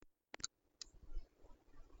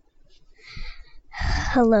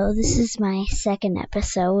Hello, this is my second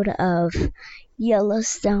episode of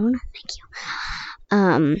Yellowstone. Thank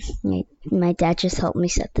you. My dad just helped me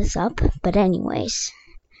set this up. But anyways,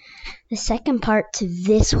 the second part to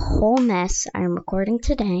this whole mess I'm recording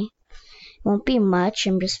today won't be much.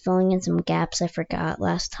 I'm just filling in some gaps I forgot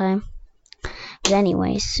last time. But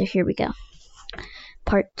anyways, so here we go.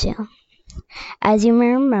 Part 2. As you may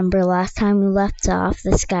remember, last time we left off,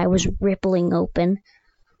 the sky was rippling open.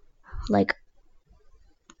 Like,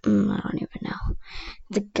 I don't even know.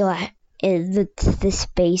 The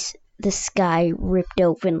sky ripped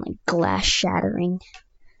open like glass shattering.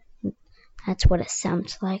 That's what it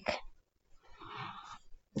sounds like.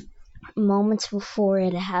 Moments before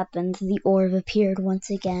it happened, the orb appeared once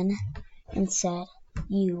again and said,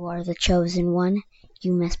 "You are the chosen one.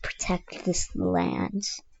 You must protect this land.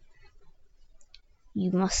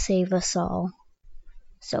 You must save us all.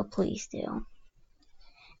 So please do."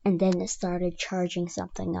 And then it started charging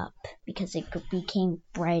something up because it became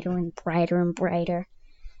brighter and brighter and brighter.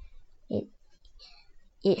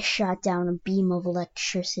 It shot down a beam of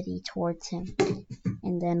electricity towards him.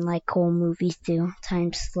 And then, like old movies do,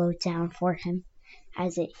 time slowed down for him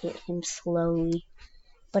as it hit him slowly.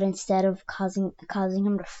 But instead of causing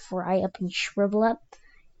him to fry up and shrivel up,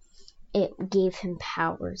 it gave him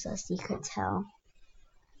powers, as he could tell.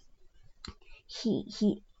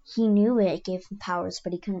 He knew it gave him powers,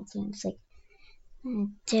 but he couldn't see him. It's like, it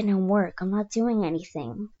didn't work. I'm not doing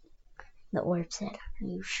anything. The orb said, "Are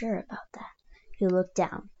you sure about that?" He looked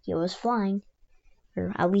down. He was flying,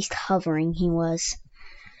 or at least hovering he was.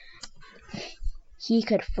 He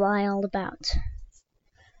could fly all about.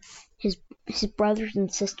 His brothers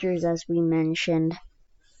and sisters, as we mentioned,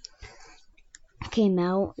 came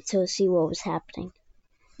out to see what was happening.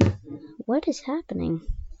 "What is happening?"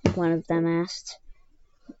 one of them asked.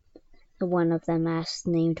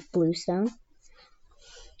 Named Bluestone.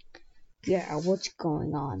 "Yeah, what's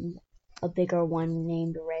going on?" a bigger one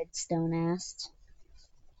named Redstone asked.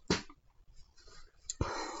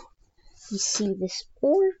 "You see, this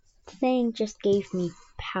orb thing just gave me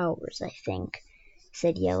powers, I think,"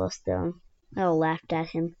 said Yellowstone. They all laughed at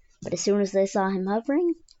him, but as soon as they saw him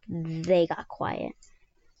hovering, they got quiet.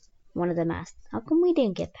 One of them asked, "How come we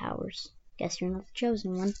didn't get powers? Guess you're not the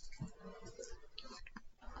chosen one."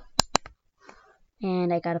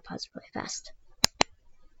 And I gotta pause really fast.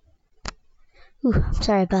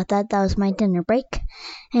 Sorry about that. That was my dinner break.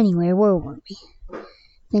 Anyway, where were we? I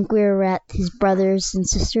think we were at his brothers and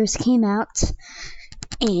sisters came out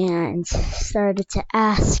and started to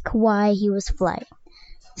ask why he was flying.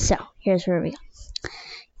 So, here's where we go.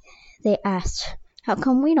 They asked, "How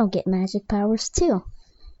come we don't get magic powers too?"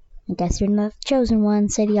 "I guess you're not the chosen one,"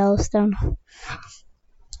 said Yellowstone.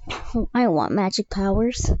 "I want magic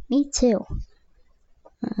powers." "Me too."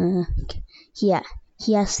 He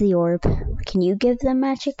asked the orb, "Can you give them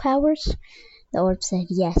magic powers?" The orb said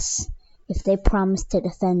yes, if they promised to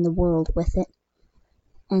defend the world with it.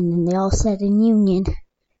 And then they all said in union,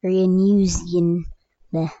 "We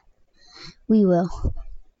will."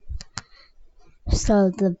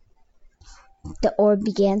 So the orb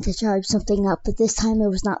began to charge something up, but this time it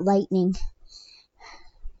was not lightning.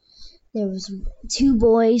 There was 2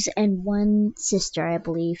 boys and 1 sister, I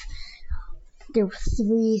believe. There were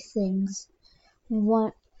 3 things.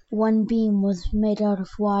 One beam was made out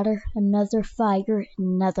of water, another fire,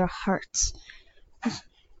 and another heart.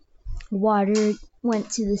 Water went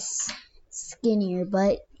to the skinnier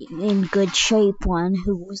but in good shape one,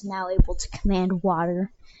 who was now able to command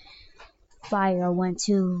water. Fire went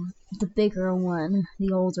to the bigger one,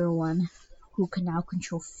 the older one, who could now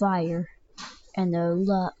control fire. And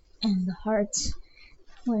the heart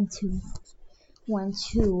went to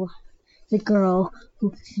the girl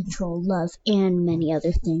who could control love and many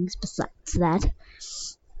other things besides that.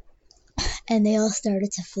 And they all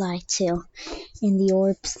started to fly too. And the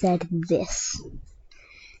orb said this,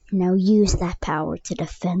 "Now use that power to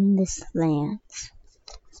defend this land."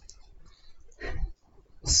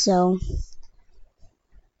 So,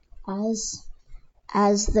 as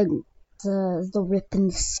the rip in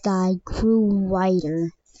the sky grew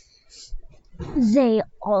wider, they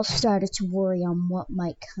all started to worry on what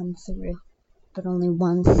might come through. But only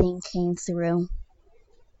one thing came through,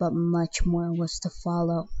 but much more was to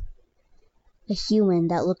follow. A human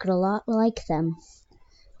that looked a lot like them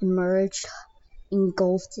emerged,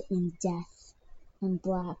 engulfed in death and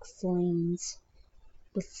black flames,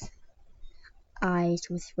 with eyes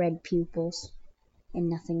with red pupils and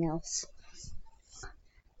nothing else.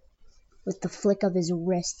 With the flick of his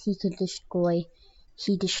wrist, he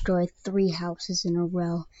destroyed 3 houses in a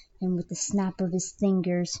row, and with the snap of his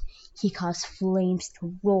fingers, he caused flames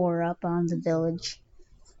to roar up on the village.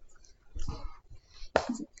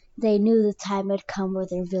 They knew the time had come where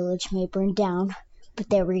their village may burn down, but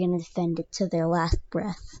they were going to defend it to their last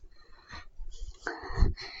breath.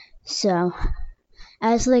 So,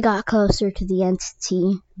 as they got closer to the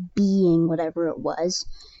entity, being whatever it was,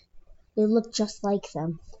 it looked just like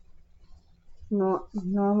them.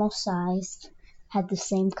 Normal sized, had the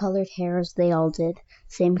same colored hair as they all did,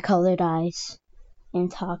 same colored eyes,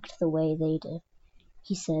 and talked the way they did.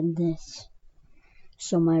 He said this: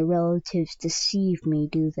 "So my relatives deceive me,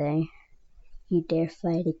 do they? You dare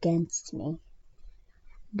fight against me?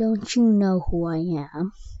 Don't you know who I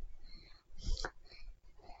am?"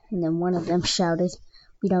 And then one of them shouted,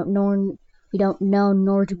 We don't know,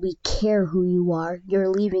 nor do we care who you are. You're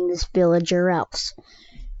leaving this village or else.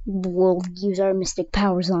 We'll use our mystic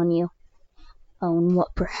powers on you." "Oh, and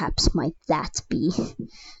what perhaps might that be?"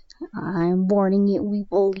 "I'm warning you, we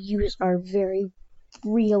will use our very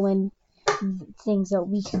real and things that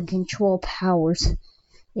we can control powers,"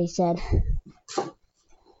 they said.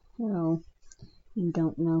 "Oh, you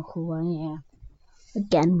don't know who I am."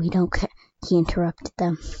 Again, we don't care. He interrupted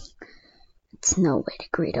them. "It's no way to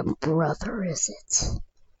greet a brother, is it?"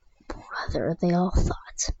 Brother, they all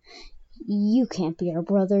thought. "You can't be our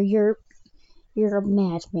brother. You're a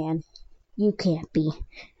madman. You can't be."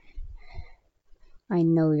 I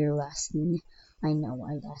know your last name. I know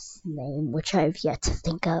my last name, which I have yet to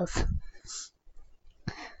think of."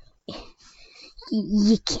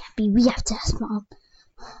 You can't be. We have to ask Mom."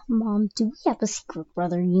 "Mom, do we have a secret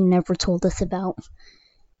brother you never told us about?"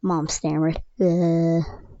 Mom stammered.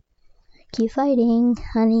 Keep fighting,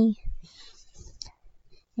 honey."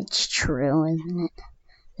 "It's true, isn't it?"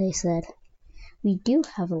 they said. "We do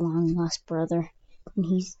have a long-lost brother, and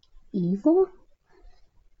he's evil?"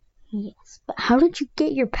 "Yes, but how did you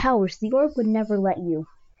get your powers? The orb would never let you."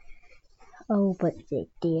 "Oh, but they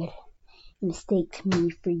did. Mistaked me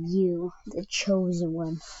for you, the chosen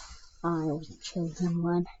one. I was the chosen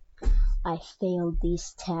one. I failed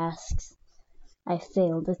these tasks. I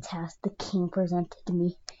failed the task the king presented to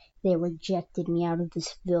me. They rejected me out of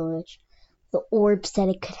this village. The orb said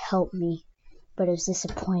it could help me, but it was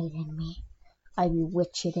disappointed in me. I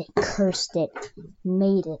bewitched it, cursed it,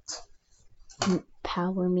 made it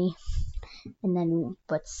empower me.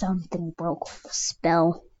 But something broke the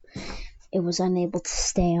spell. It was unable to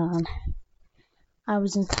stay on. I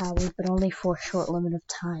was empowered, but only for a short limit of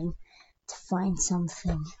time, to find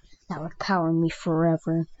something that would power me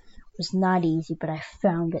forever. It was not easy, but I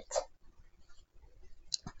found it."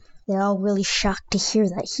 They're all really shocked to hear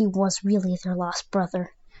that he was really their lost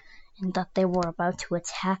brother, and that they were about to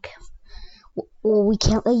attack him. "Well, we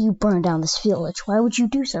can't let you burn down this village. Why would you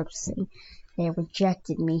do such a thing? They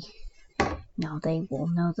rejected me. Now they will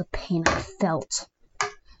know the pain I felt.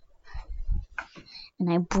 And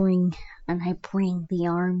I bring the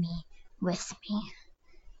army with me."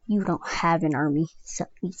 "You don't have an army,"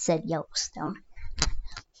 said Yellowstone.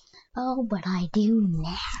 "Oh, but I do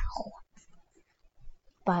now.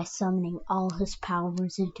 By summoning all his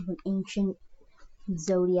powers into an ancient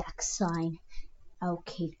zodiac sign.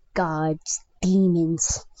 Okay, gods,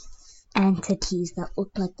 demons, entities that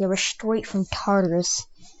looked like they were straight from Tartarus,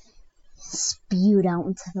 spewed out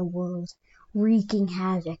into the world, wreaking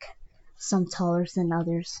havoc. Some taller than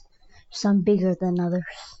others, some bigger than others,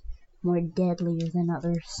 more deadlier than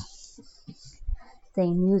others.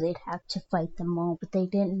 They knew they'd have to fight them all, but they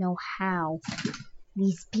didn't know how.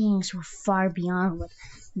 These beings were far beyond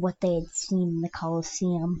what they had seen in the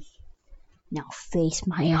Colosseum. Now face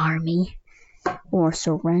my army, or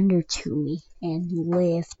surrender to me and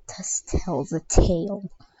live to tell the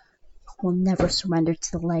tale." "We'll never surrender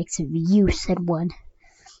to the likes of you," said one.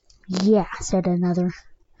 "Yeah," said another.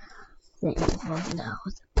 "Then you will know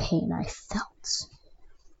the pain I felt.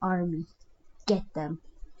 Army, get them."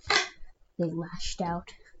 They lashed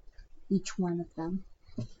out, each one of them.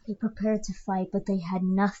 They prepared to fight, but they had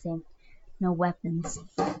nothing, no weapons.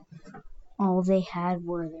 All they had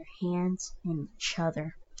were their hands and each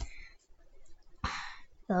other.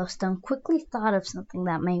 Yellowstone quickly thought of something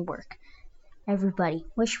that may work. "Everybody,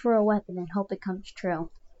 wish for a weapon and hope it comes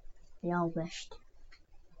true." They all wished.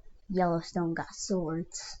 Yellowstone got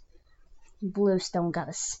swords. Bluestone got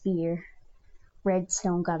a spear.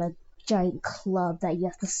 Redstone got a giant club that you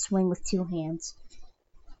have to swing with two hands.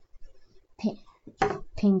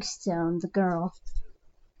 Pinkstone, the girl,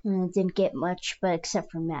 didn't get much, but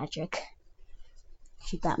except for magic.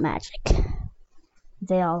 She got magic.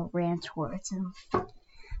 They all ran towards him.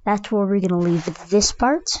 That's where we're going to leave this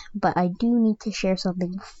part, but I do need to share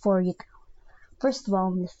something before you go. First of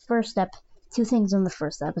all, in the first two things in the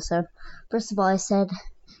first episode. First of all, I said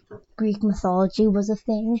Greek mythology was a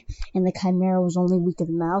thing, and the chimera was only weak in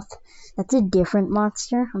the mouth. That's a different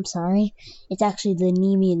monster. I'm sorry. It's actually the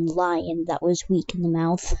Nemean lion that was weak in the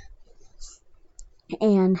mouth.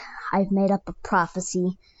 And I've made up a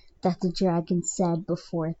prophecy that the dragon said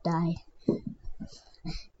before it died.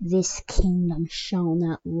 This kingdom shall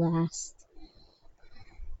not last.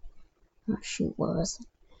 Oh shoot, what was it?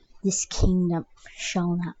 This kingdom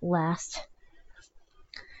shall not last,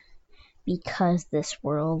 because this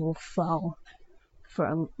world will fall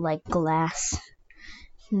from like glass.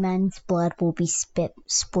 Men's blood will be split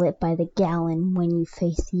by the gallon when you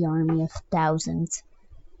face the army of thousands.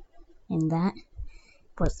 And that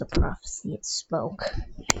was the prophecy it spoke.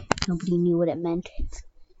 Nobody knew what it meant,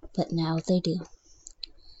 but now they do.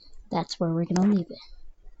 That's where we're gonna leave it.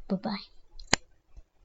 Bye-bye.